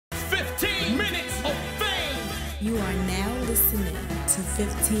You are now listening to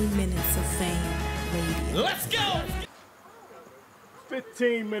 15 Minutes of Fame Radio. Let's go!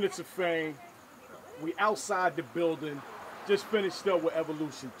 15 minutes of fame. We outside the building. Just finished up with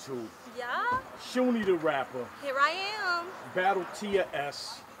Evolution 2. Yeah. Shooney the rapper. Here I am. Battle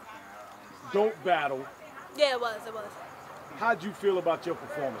Tia.S. Don't battle. Yeah, it was. How'd you feel about your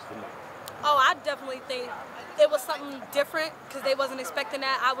performance tonight? Oh, I definitely think it was something different because they wasn't expecting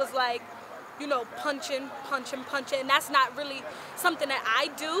that. I was like, you know, punching. And that's not really something that I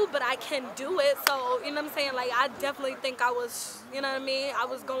do, but I can do it. So, you know what I'm saying? Like, I definitely think I was, you know what I mean? I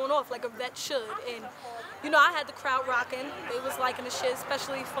was going off like a vet should. And, you know, I had the crowd rocking. They was liking the shit,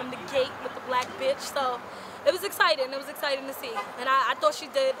 especially from the gate with the black bitch. So, it was exciting. It was exciting to see. And I thought she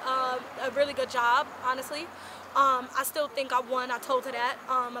did a really good job, honestly. I still think I won. I told her that.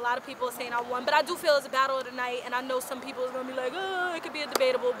 A lot of people are saying I won. But I do feel it's a battle of the night. And I know some people are going to be like, oh, it could be a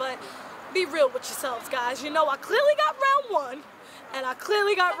debatable. But be real with yourselves, guys. You know, I clearly got round 1. And I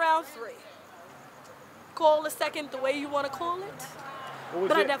clearly got round 3. Call the second the way you want to call it. What was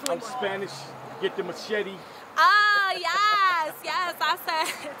but it? I definitely I'm won. Spanish. Get the machete. Ah, yes. I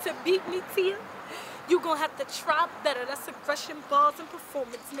said to beat me, Tia, you gonna have to try better. That's aggression, bars, and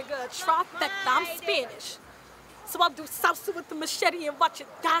performance, nigga. A trifecta. I'm Spanish. So I'll do salsa with the machete and watch it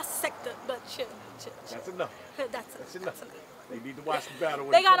dissect it. But chill. That's enough. That's enough. They need to watch the battle.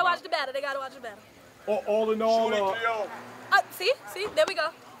 They gotta watch the battle. All in all, see, there we go.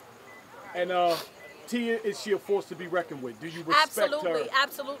 and Tia, is she a force to be reckoned with? Do you respect her?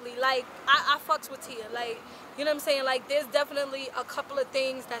 Absolutely. Like, I fucks with Tia. Like, you know what I'm saying? Like, there's definitely a couple of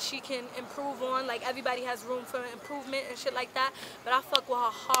things that she can improve on. Like, everybody has room for improvement and shit like that. But I fuck with her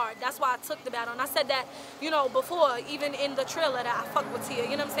hard. That's why I took the battle. And I said that, you know, before, even in the trailer, that I fuck with Tia.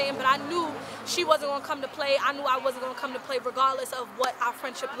 You know what I'm saying? But I knew she wasn't going to come to play. I knew I wasn't going to come to play regardless of what our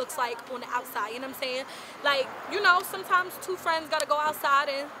friendship looks like on the outside. You know what I'm saying? Like, you know, sometimes two friends got to go outside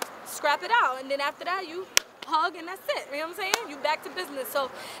and scrap it out. And then after that, you hug and that's it. You know what I'm saying? You back to business.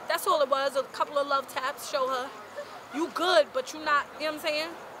 So that's all it was. A couple of love taps, show her you good, but you're not, you know what I'm saying?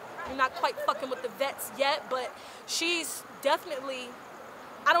 You're not quite fucking with the vets yet, but she's definitely,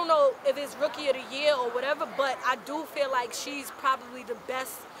 I don't know if it's rookie of the year or whatever, but I do feel like she's probably the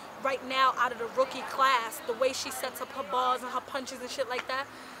best right now out of the rookie class, the way she sets up her bars and her punches and shit like that.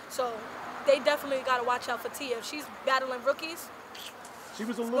 So they definitely got to watch out for Tia. If she's battling rookies, she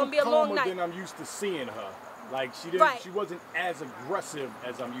was a little calmer than I'm used to seeing her. Like, she wasn't as aggressive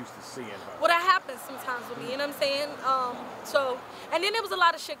as I'm used to seeing her. Well, that happens sometimes with me, you know what I'm saying? So, and then there was a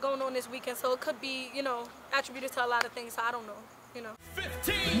lot of shit going on this weekend, so it could be, you know, attributed to a lot of things, so I don't know, you know.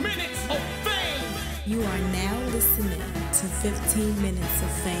 15 minutes of fame! You are now listening to 15 Minutes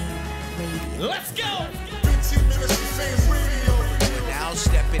of Fame Radio. Let's go! 15 minutes of fame radio. We're now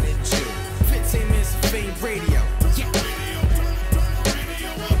stepping into 15 minutes of fame radio. Yeah.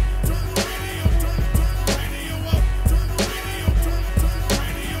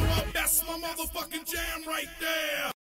 That's my motherfucking jam right there.